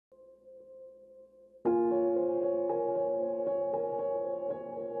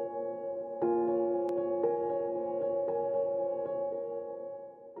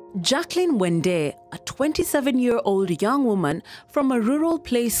Jackline Mwende, a 27-year-old young woman from a rural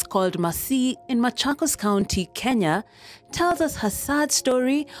place called Masii in Machakos County, Kenya, tells us her sad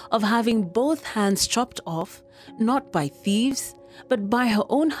story of having both hands chopped off, not by thieves, but by her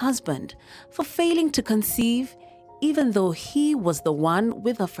own husband, for failing to conceive, even though he was the one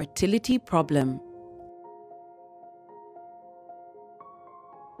with a fertility problem.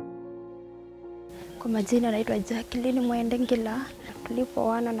 Kwa majina naitwa Jackline Mwende.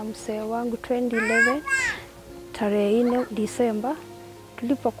 Tulipoana na mzee wangu 2011 tarehe 4 Disemba,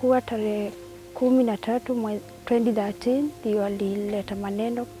 tulipokuwa tarehe 13 2013 ndio alileta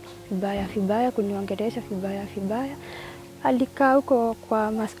maneno vibaya kuniongelesha vibaya. Alikaa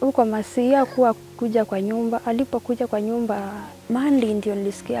huko Masii kuja kwa nyumba. Alipokuja kwa nyumba Monday ndio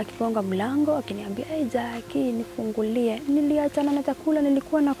nilisikia akigonga mlango akiniambia, "Hey Jackie, nifungulie." Niliachana na chakula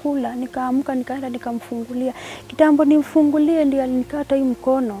nilikuwa nakula, nikaamka nikaenda nikamfungulia. Kitambo nimfungulie ndio alinikata hii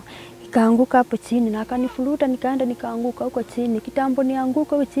mkono. Ikaanguka hapo chini na akanifuruta, nikaenda nikaanguka huko chini. Kitambo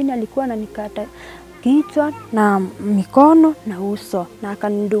nianguka huko chini alikuwa ananikata kichwa na mikono na uso, na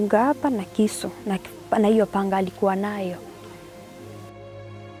akanidunga hapa na kisu na hiyo panga alikuwa nayo.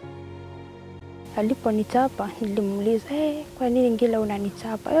 Aliponichapa nilimuuliza, kwa nini ngila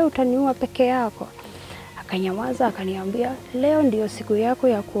unanichapa? Utaniua peke yako. Akanyamaza akaniambia, leo ndio siku yako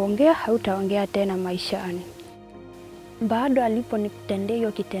ya kuongea, hautaongea tena maishani. Baada aliponitendea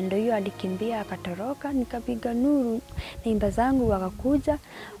hiyo kitendo hiyo alikimbia akatoroka. Nikapiga nuru, neiba zangu wakakuja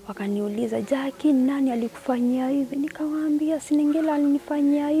wakaniuliza, Jackie, nani alikufanyia hivi? Nikawaambia Siningila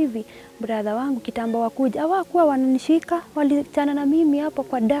alinifanyia hivi. Brother wangu kitambo wakuja hawakuwa wananishika, walichana na mimi hapo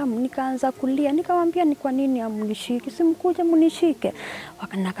kwa damu. Nikaanza kulia, nikawaambia ni kwa nini hamnishiki, simkuja mnishike.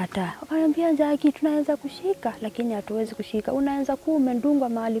 Wakanakataa. Wakaniambia, Jackie, tunaweza kushika lakini hatuwezi kushika, unaweza kuwa umedungwa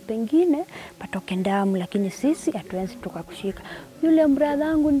mahali pengine patoke damu, lakini sisi hatuwezi tukakushika. Yule brother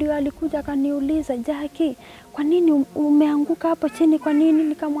wangu ndio alikuja akaniuliza, Jackie, kwa nini umeanguka hapo chini, kwa nini?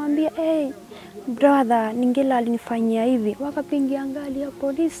 Nikamwambia, brother, Ningila alinifanyia hivi. Wakapingia ngali ya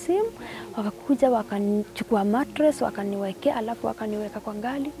polisi, wakakuja wakanichukua mattress wakaniwekea, alafu wakaniweka kwa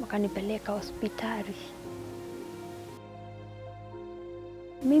ngali wakanipeleka hospitali.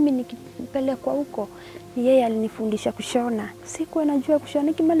 Mimi nikipelekwa huko ni yeye alinifundisha kushona. Sikuwa najua kushona,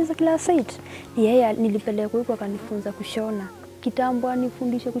 nikimaliza class 8 ni yeye nilipelekwa huko akanifunza kushona. Kitambo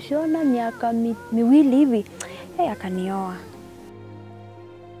anifundisha kushona miaka miwili hivi, akanioa.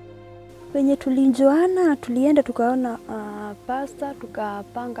 Wenye tulinjoana tulienda tukaona pastor,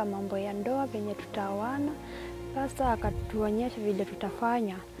 tukapanga mambo ya ndoa venye tutaoana. Pastor akatuonyesha vile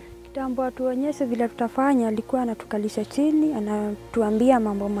tutafanya. Kitambo atuonyeshe vile tutafanya, alikuwa anatukalisha chini, anatuambia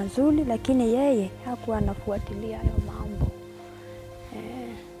mambo mazuri, lakini yeye hakuwa anafuatilia hayo mambo.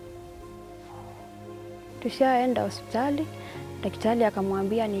 Tushaenda hospitali, daktari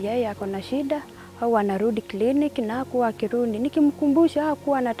akamwambia ni yeye ako na shida au anarudi clinic, na hakuwa akirudi. Nikimkumbusha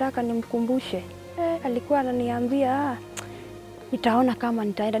hakuwa anataka nimkumbushe. Alikuwa ananiambia nitaona kama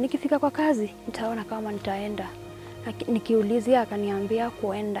nitaenda, nikifika kwa kazi nitaona kama nitaenda. Nikiulizia akaniambia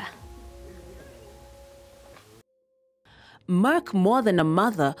kuenda. Merck More Than a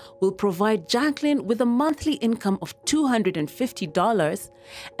Mother will provide Jackline with a monthly income of $250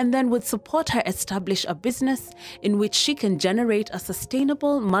 and then would support her establish a business in which she can generate a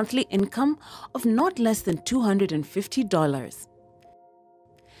sustainable monthly income of not less than $250.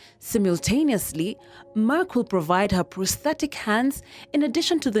 Simultaneously, Merck will provide her prosthetic hands in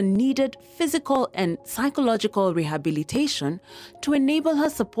addition to the needed physical and psychological rehabilitation to enable her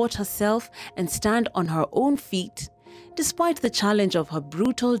support herself and stand on her own feet, despite the challenge of her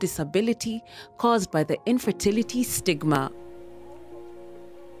brutal disability caused by the infertility stigma.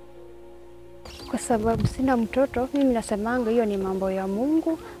 Kwa sababu sina mtoto, mimi nasemanga hiyo ni mambo ya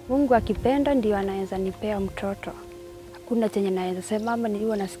Mungu. Mungu akipenda ndio anaweza nipea mtoto. Hakuna chenye naweza sema mama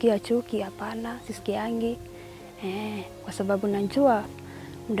niliwa nasikia chuki, hapana, sisikiangi. Kwa sababu najua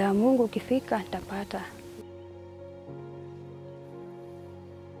muda wa Mungu ukifika nitapata.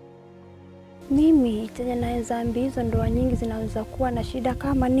 Mimi chenye naweza ambia hizo ndoa nyingi zinaweza kuwa na shida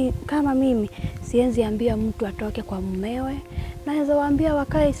kama mimi, siwezi ambia mtu atoke kwa mumewe. Naweza waambia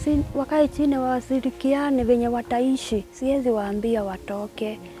wakae chini wasirikiane venye wataishi. Siwezi waambia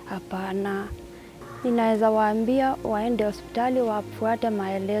watoke, hapana. Ninaweza waambia waende hospitali wafuate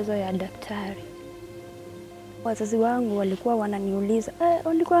maelezo ya daktari. Wazazi wangu walikuwa wananiuliza,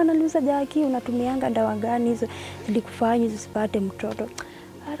 walikuwa wananiuliza, Jackie, unatumianga dawa gani hizo zilikufanya usipate mtoto?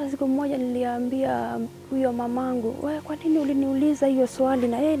 Hata siku moja niliambia huyo mamangu, kwa nini uliniuliza hiyo swali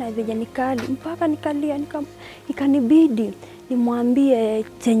na yeye na venye nikali? Mpaka nikalia, ikanibidi nimwambie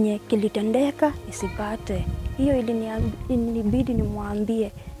chenye kilitendeka nisipate. Hiyo ilinibidi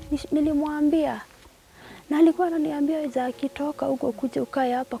nimwambie Nilimwambia. Na alikuwa ananiambia za akitoka huko kuja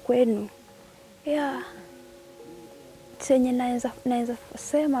ukae hapa kwenu. Chenye naweza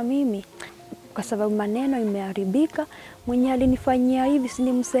sema mimi kwa sababu maneno imeharibika, mwenye alinifanyia hivi si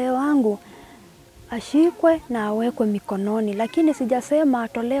ni mzee wangu, ashikwe na awekwe mikononi, lakini sijasema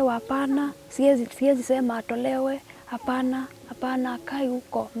atolewe, hapana. Siwezi sema atolewe, hapana, akae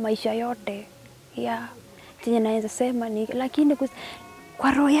huko maisha yote. Chenye naweza sema ni lakini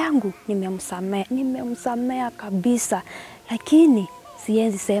kwa roho yangu nimemsamea kabisa, lakini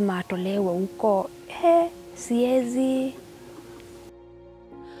siwezi sema atolewe huko. Siwezi.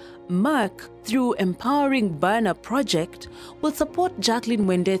 Merck, through Empowering Berna project, will support Jackline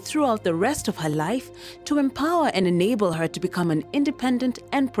Mwende throughout the rest of her life to empower and enable her to become an independent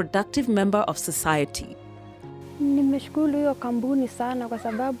and productive member of society. Nimeshukuru hiyo kampuni sana kwa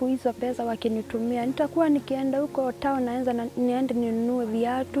sababu hizo pesa wakinitumia, nitakuwa nikienda huko town niende ninunue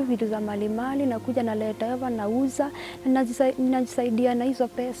vitu za malimali na kuja naleta hapa nauza na najisaidia na hizo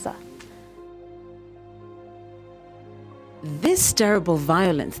pesa. This terrible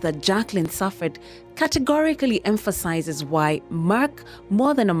violence that Jackline suffered categorically emphasizes why Merck,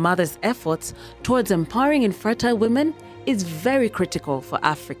 more than a mother's efforts towards empowering infertile women, is very critical for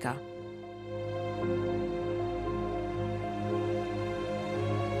Africa.